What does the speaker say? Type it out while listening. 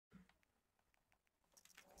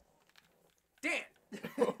Dan!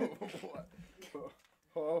 What?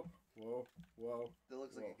 Whoa. That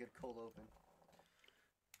looks like a good cold open.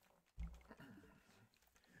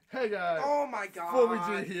 Hey guys. Oh my god.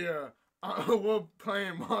 4BG here. We're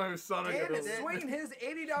playing Mario Sonic. Dan is Adventure. swinging his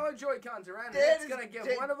 $80 Joy-Cons around and Dan it's is- gonna give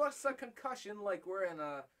Dan- one of us a concussion like we're in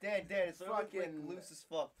a... Dan, it's literally like Fucking- loose as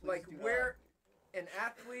fuck. Please Like do not. we're an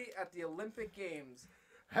athlete at the Olympic Games.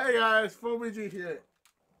 Hey guys, 4BG here.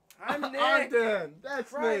 I'm Nick. I'm Dan.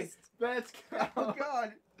 That's Christ. me. That's Oh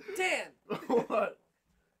god. Dan, What?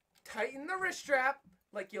 tighten the wrist strap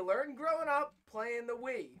like you learned growing up playing the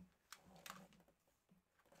Wii.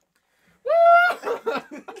 Woo!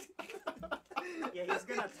 Yeah, he's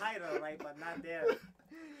gonna title, right, but not there.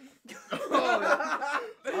 I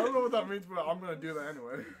don't know what that means, but I'm gonna do that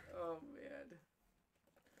anyway. Oh man.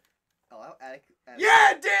 Oh, adequate.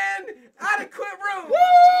 Yeah, Dan! Adequate room! Woo!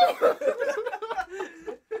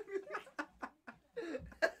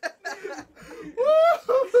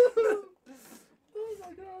 Woo! Oh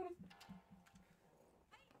my god.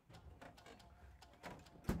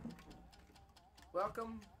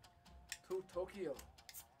 Welcome to Tokyo.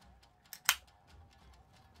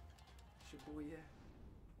 Shibuya.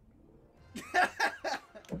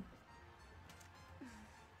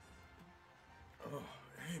 Oh,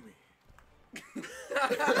 Amy.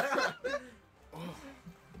 Oh,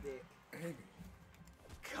 Dick. Amy.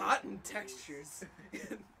 Cotton textures.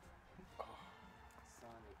 Oh.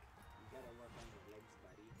 Sonic, you gotta work on your legs,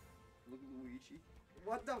 buddy. Look at Luigi.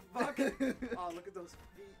 What the fuck? Oh, look at those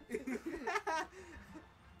feet.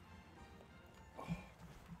 Oh.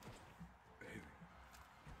 Amy.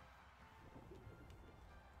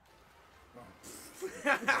 Oh.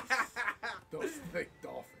 Those thick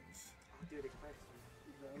dolphins. Dude, it cracks me.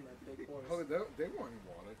 On that big horse. Oh, they weren't in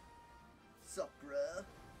water. Sup, bruh?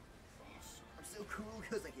 Awesome. I'm so cool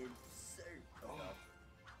because I can surf. Oh,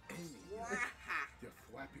 Amy, your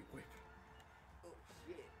flappy whip. Oh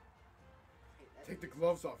shit. Hey, that's Take the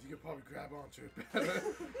gloves off. You can probably grab onto it better.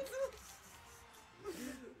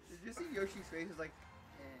 Did you see Yoshi's face? It's like,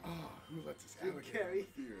 eh. Oh, who lets this Jim alligator Carrey. in the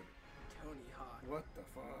field? Tony Hawk. What the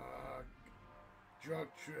fuck? Drug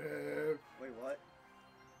trip. Wait, what?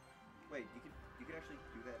 Wait, you can actually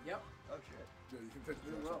do that? Yep. Oh shit. Yeah, you can take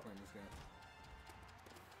We drugs will. while playing this game.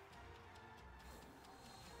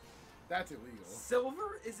 That's illegal.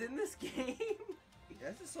 Silver is in this game?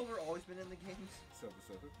 Has the silver always been in the games? Silver.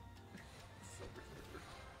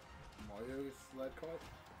 Mario sled cart.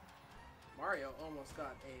 Mario almost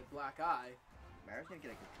got a black eye. Mario's gonna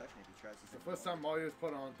get a concussion if he tries to. It's the first time Mario's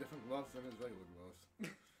put on different gloves than his regular gloves.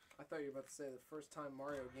 I thought you were about to say the first time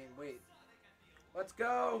Mario gained weight. Let's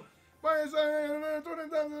go! Mario's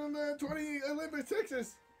 20 Olympic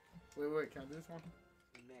Texas. Wait, can I do this one?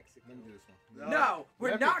 Mexico. Let me do this one. No,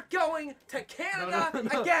 we're Let me- not going to Canada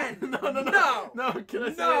No. again! No. No, can I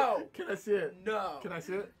see No. it? Can I see it? No! Can I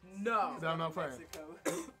see it? No! I'm not playing.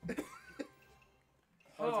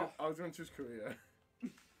 Mexico. I was gonna choose Korea.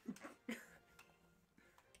 God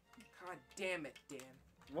damn it, Dan.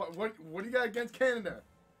 What do you got against Canada?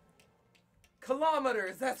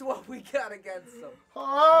 Kilometers, that's what we got against them.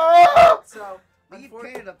 Oh! So, Leave unfor-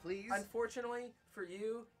 Canada, please. unfortunately for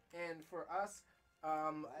you and for us,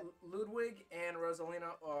 Ludwig and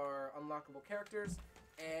Rosalina are unlockable characters,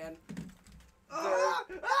 and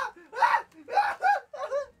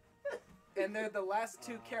they're the last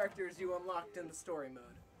two characters you unlocked in the story mode.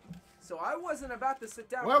 So I wasn't about to sit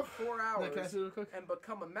down Well, for 4 Nick, hours can I see it real quick? and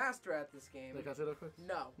become a master at this game. Nick, can I see it real quick?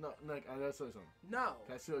 No. No, Nick, I gotta say something. No.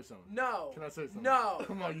 Can I say something? No. Can I say something? No.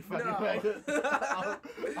 Come on, you fucking No.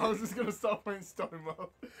 faggot. I was just gonna stop playing story mode.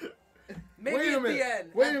 Maybe Wait a at minute. the end.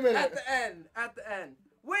 Wait a minute. At the end. At the end.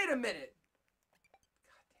 Wait a minute.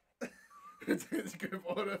 It's good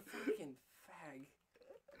order. Fucking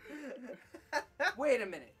fag. Wait a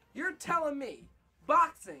minute. You're telling me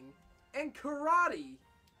boxing and karate,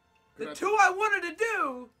 the Cause two I wanted to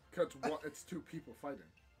do. it's two people fighting.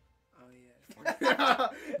 Oh yeah.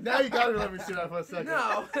 Now you gotta let me see that for a second.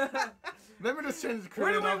 No. Let me just change the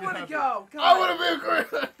Where Korean. do we I'll be want to happy. go? Come I on. want to be a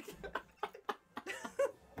Korean.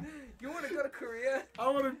 You want to go to Korea? I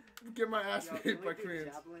want to get my ass Yo, beat can by we do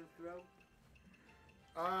Koreans. javelin throw?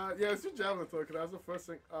 Yeah, let's do javelin throw, because that was the first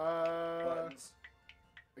thing. Buttons.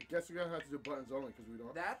 I guess we're gonna have to do buttons only, because we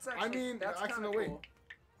don't. That's actually. That's actually, kind no, of wait.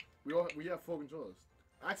 cool. We have 4 controllers.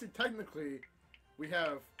 Actually, technically, we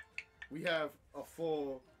have a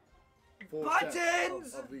full set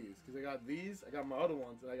Buttons! of these, because I got these, I got my other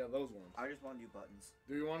ones, and I got those ones. I just want to do buttons.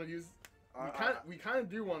 Do you want to use? Uh, We kind of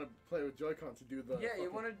do want to play with Joy-Con to do the. Yeah, you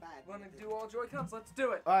fucking- want to do all Joy-Cons? Let's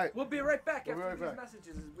do it. All right. We'll be right back We'll be after right these back.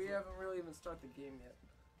 messages. We haven't really even started the game yet.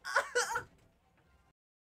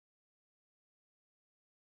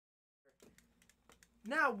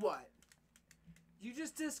 Now what? You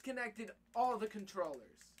just disconnected all the controllers.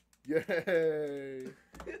 Yay!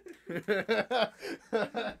 They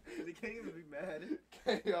can't even be mad.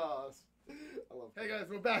 Chaos. I love. Hey guys,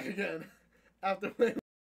 we're back again. After playing.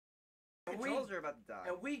 The controls are about to die.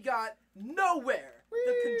 And we got nowhere. Whee!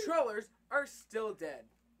 The controllers are still dead.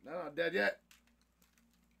 They're not dead yet.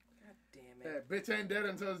 God damn it. Hey, bitch ain't dead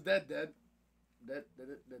until it's dead. Dead.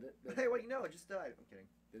 Hey, what do you know? It just died. I'm kidding.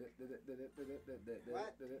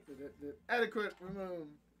 What? Adequate remove.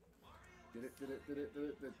 Just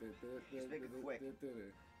make it quick.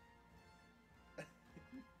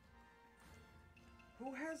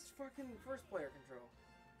 Who has fucking first player control?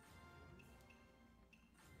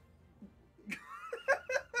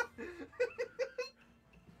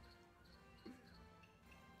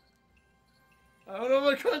 I don't know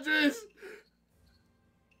my countries.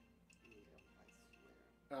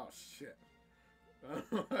 Oh shit.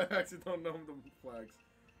 I actually don't know the flags.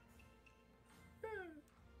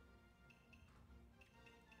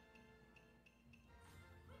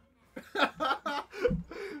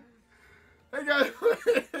 Hey guys,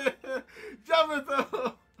 jump it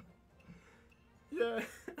though. Yeah.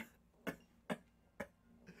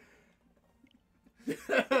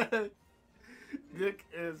 Nick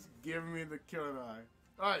is giving me the killing eye.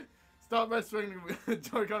 Alright, start by swinging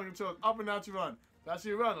Joy-Con controls up and out you run. As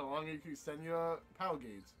you run along, you can extend your power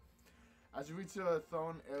gauge. As you reach the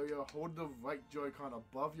thrown area, hold the right Joy-Con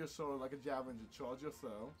above your shoulder like a javelin to charge your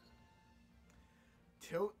throw.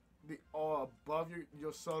 Tilt the R above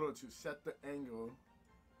your shoulder to set the angle.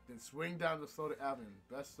 Then swing down the shoulder avenue.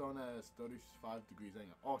 Best thrown as 35 degrees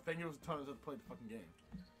angle. Oh, thank you for telling us to play the fucking game.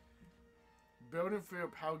 Building for your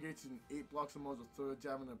power gauge in 8 blocks or more to throw a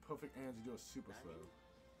javelin in a perfect angle to do a super throw.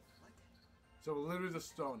 What? So literally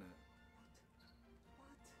just throwing it.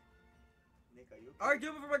 Nick, are you okay? Alright, do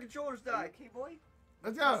it before my controllers die. Okay, boy?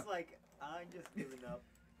 Let's go. It's like, I'm just giving up.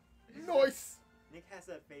 Nice. Nick has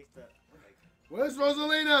that face that, like, Where's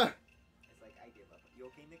Rosalina? it's like, I give up. You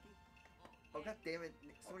okay, Nicky? Oh, god damn it.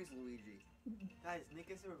 Somebody's Luigi. Guys, Nick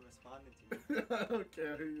isn't responding to me. I don't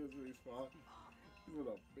care. He doesn't respond. What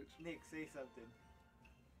up, bitch? Nick, say something.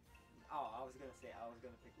 Oh, I was gonna pick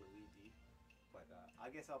Luigi. But, I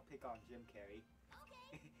guess I'll pick on Jim Carrey.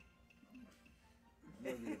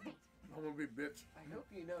 I'm gonna be bitch. I hope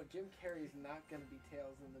you know Jim Carrey's not gonna be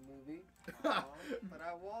Tails in the movie. But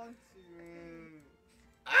I want to.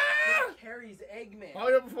 Jim Carrey's Eggman.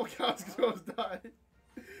 Hurry up before Chaos Controls die.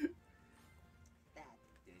 That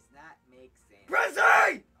does not make sense.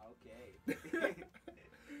 Pressy! Okay.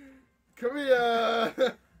 Come here.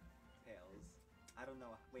 Tails. I don't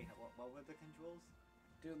know. Wait, what were the controls?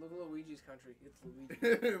 Dude, look at Luigi's country. It's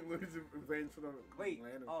Luigi. Luigi invades for the Wait.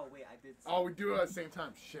 land. Oh, wait, I did. Oh, we do it at the same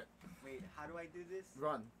time. Shit. Wait, how do I do this?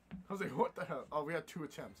 Run. I was like, what the hell? Oh, we had 2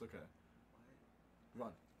 attempts. Okay.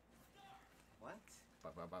 Run. What?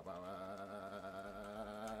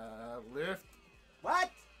 Lift.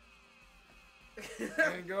 What?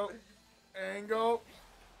 Angle. Angle.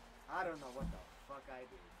 I don't know what the fuck I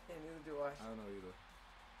did. Yeah, neither do I. I don't know either.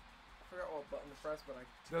 I forgot what button to press, but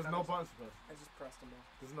There's no buttons to press. I just pressed them all.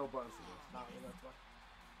 There's no buttons to press. Nah, well, that's why.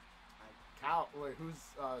 Cow. Wait, who's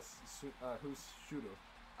shooter?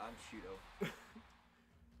 I'm Shudo.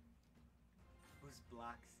 Who's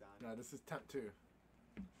Black Sun? No, this is temp 2.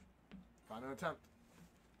 Find an attempt.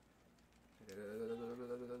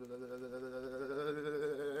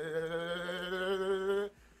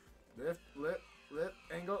 Lift,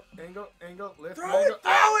 angle, lift, Throw angle.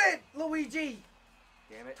 it, Luigi!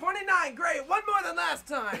 Damn it. 29, great, one more than last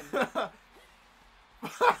time!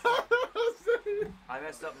 I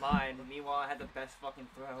messed up mine. Meanwhile, I had the best fucking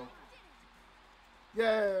throw.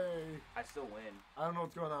 Yay! I still win. I don't know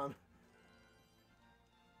what's going on.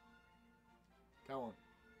 Come on.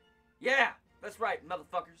 Yeah! That's right,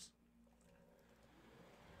 motherfuckers.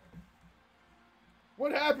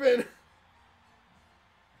 What happened?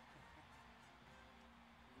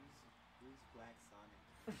 Who's Black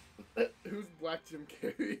Sonic? Who's Black Jim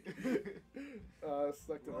Carrey?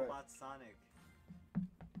 Select the right. Robot Sonic.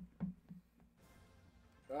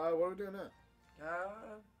 What are we doing now?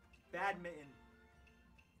 Badminton.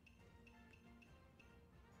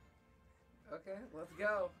 Okay, let's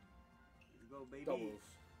go. Let's go, baby. Doubles.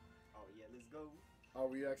 Oh, yeah, let's go. Oh,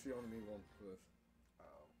 we actually only need one for this.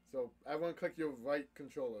 Oh. So, everyone click your right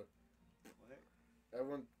controller. What?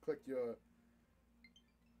 Everyone click your...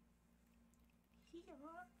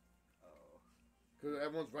 Oh. Because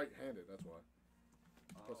everyone's right-handed, that's why.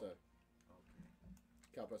 Oh. Press A. Okay.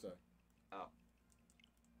 Cal, press A. Oh.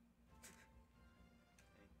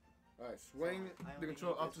 Alright, swing So, I the only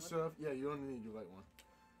controller need up to this serve. Yeah, you only need your right one.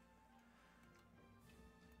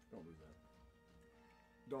 Don't lose that.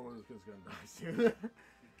 Don't lose because it's gonna die soon.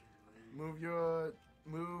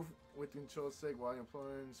 Move with control stick while you're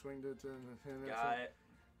playing. Swing to Got it.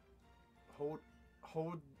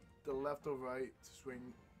 Hold the left or right to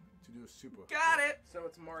swing to do a super. Got it. So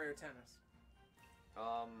it's Mario Tennis.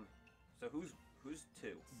 So who's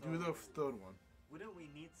two? Do the third one. Wouldn't we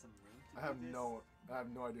need some room to I have do this? I have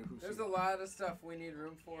no idea who's. There's a lot of stuff we need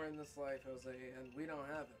room for in this life, Jose, and we don't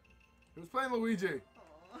have it. Who's playing Luigi?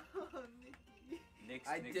 Aw, Nikki.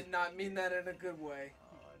 I did not mean that in a good way.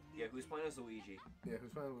 Aw, Yeah, Nikki. who's playing as Luigi? Yeah,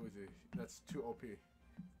 who's playing Luigi? That's too OP.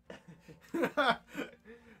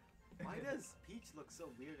 Why does Peach look so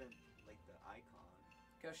weird in like the icon?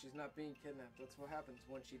 Because she's not being kidnapped. That's what happens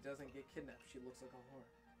when she doesn't get kidnapped. She looks like a whore.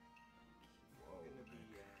 Whoa. Gonna be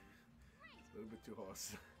A little bit too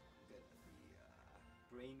harsh.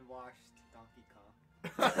 brainwashed Donkey Kong.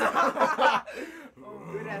 Oh,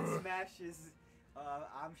 good at smashes.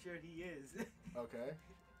 I'm sure he is. Okay.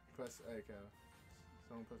 Press A, Cal.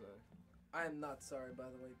 Someone press A. I am not sorry, by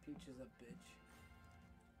the way. Peach is a bitch.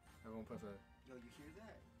 Everyone press A. Yo, you hear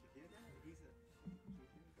that? You hear that? You hear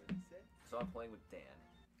what he said? So I'm playing with Dan.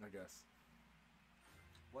 I guess.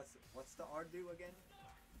 What's the R do again?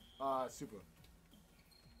 Super.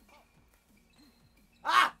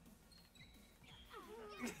 Ah!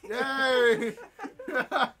 Yay!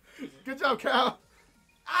 Good job, Cal.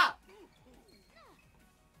 Ah!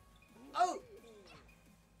 Oh!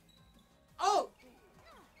 Oh!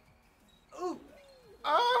 Ooh!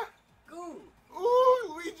 Ah! Ooh!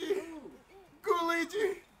 Ooh, Luigi! Ooh! Go,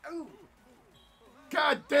 Luigi! Ooh!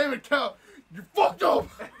 God damn it, Cal! You fucked up!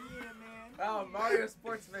 Yeah, man. Oh, Mario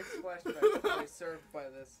Sports Mix flashback. Really served by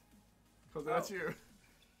this. Cause that's you.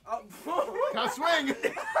 Oh! Cal, swing!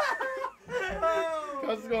 Oh,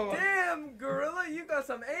 How's it going? damn, Gorilla, you got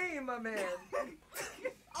some aim, my man.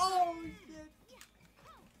 Oh shit!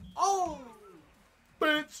 Oh!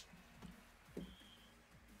 Bitch!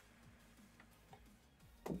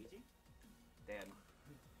 Luigi?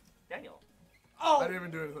 Daniel. I Oh! didn't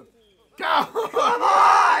even do anything. Cal! Come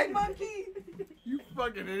on, monkey! You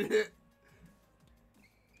fucking idiot.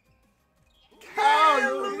 Damn, Cal,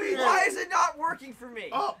 you Luigi! idiot. Why is it not working for me?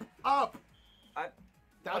 Up! Up! I-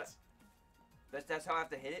 That's... That's how I have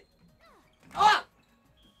to hit it? Ah!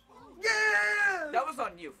 Yeah! That was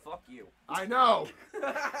on you. Fuck you. I know!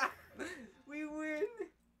 We win.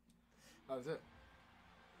 That was it.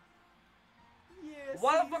 Yes.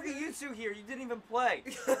 Why the fuck are you two here? You didn't even play.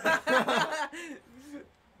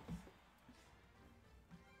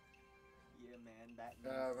 Yeah, man. That means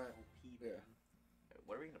man. OP, Yeah. man.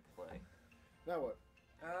 What are we gonna play? Now what?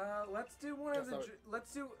 Let's do one of Yes, the.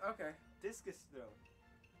 Let's do. Okay. Discus throw.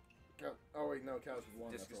 Cal, oh wait, no, Cal's with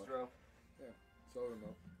one. Discus that's why. throw. So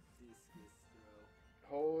no. Discus throw.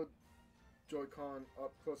 Hold Joy-Con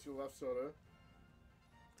up close to your left shoulder.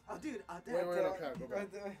 Oh, dude. Wait, no, Cal, go back.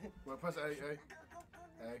 Well, press A,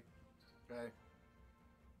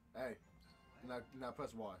 A. Now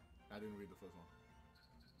press Y. I didn't read the first one.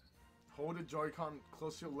 Hold the Joy-Con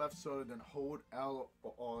close to your left shoulder, then hold L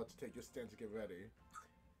or R to take your stand to get ready.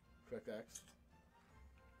 Click X.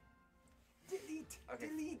 Delete. Okay.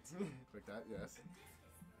 Delete. Click that, yes.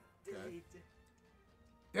 Okay. Delete.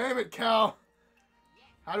 Damn it, Cal!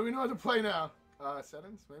 How do we know how to play now?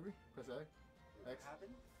 Settings, maybe? Press A. What X.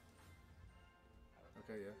 happened?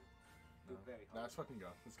 Okay, yeah. Do No. very Nah, hard. let's fucking go.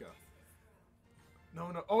 Let's go.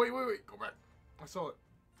 No, no. Oh, wait. Go back. I saw it.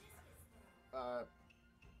 No.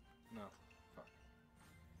 Fuck.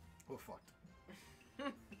 We're fucked.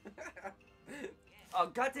 Oh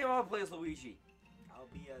goddamn! I want to play as Luigi. I'll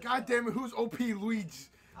be as, God damn it, who's OP Luigi?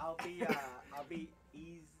 I'll be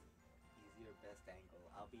easier best angle.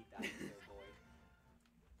 I'll be Dinosaur Boy.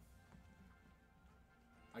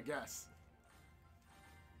 I guess.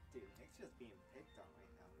 Dude, Nick's just being picked on right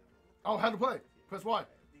now. Oh, how to play? Press Y.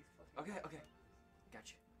 These fucking- Okay.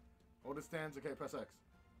 Gotcha. Hold the stands. Okay, press X.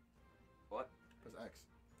 What? Press X.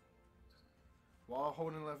 While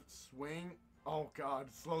holding left, swing. Oh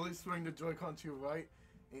god. Slowly swing the Joy-Con to your right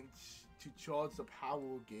and to charge the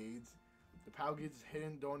power gauge. The power gauge is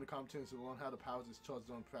hidden during the competition, so learn how the power is charged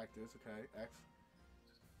during practice. Okay, X.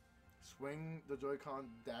 Swing the Joy-Con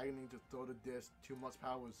diagonally to throw the disc. Too much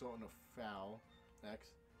power will result in a foul. X.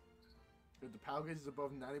 If the power gauge is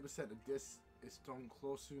above 90%, the disc is thrown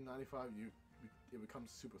close to 95. It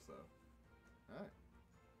becomes super slow. All right.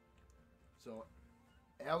 So,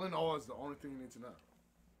 L and R is the only thing you need to know.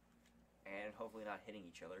 And hopefully not hitting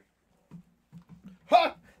each other.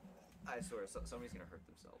 Ha! I swear, somebody's gonna hurt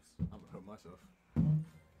themselves. I'm gonna hurt myself.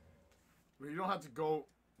 Well, you don't have to go.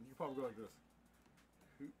 You can probably go like this.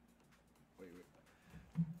 Wait.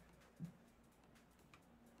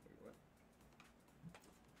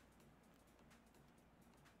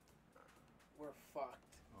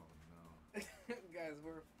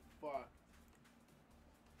 fuck.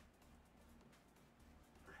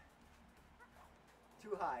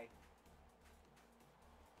 Too high.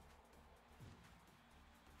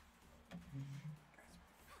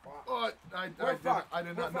 Fuck. Oh, We're fucked. I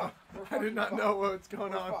did We're not know. fucked. We're I did not fucking know what's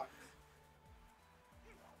going We're on. fucked.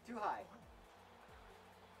 Too high.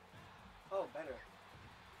 Oh, better.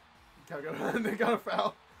 They got a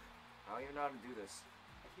foul. I don't even know how to do this.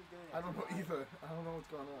 I keep doing it. I don't know too high. either. I don't know what's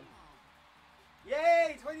going on.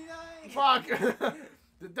 Yay! 29! Fuck!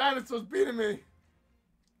 The dinosaur's beating me.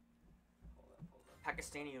 Hold up.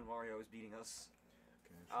 Pakistani and Mario is beating us.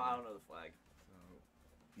 Okay, Oh, I don't know the flag. So,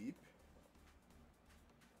 beep.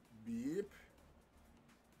 Beep.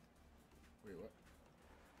 Wait, what?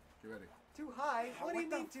 Get ready. Too high? What do you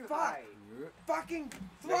What the mean too fuck? high? Fucking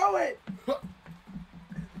throw it!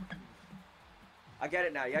 I get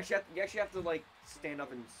it now. You actually have to like stand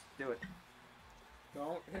up and do it.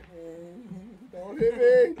 Don't hit me. Don't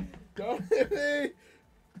hit me. Don't hit me.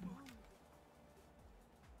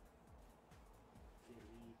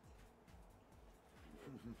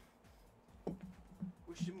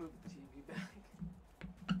 We should move the TV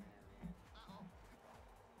back.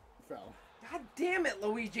 Foul. God damn it,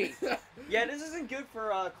 Luigi! Yeah, this isn't good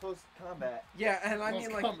for close combat. Yeah, and I Close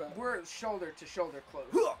mean, like, combat. we're shoulder to shoulder close.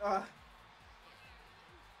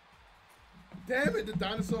 Damn it, the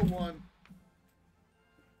dinosaur won.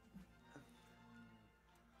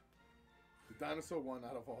 The dinosaur won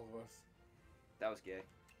out of all of us. That was gay.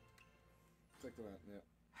 Check that out, yeah.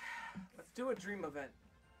 Let's do a dream event.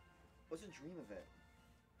 What's a dream event?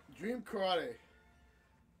 Dream karate.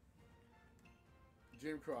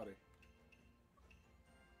 Dream karate.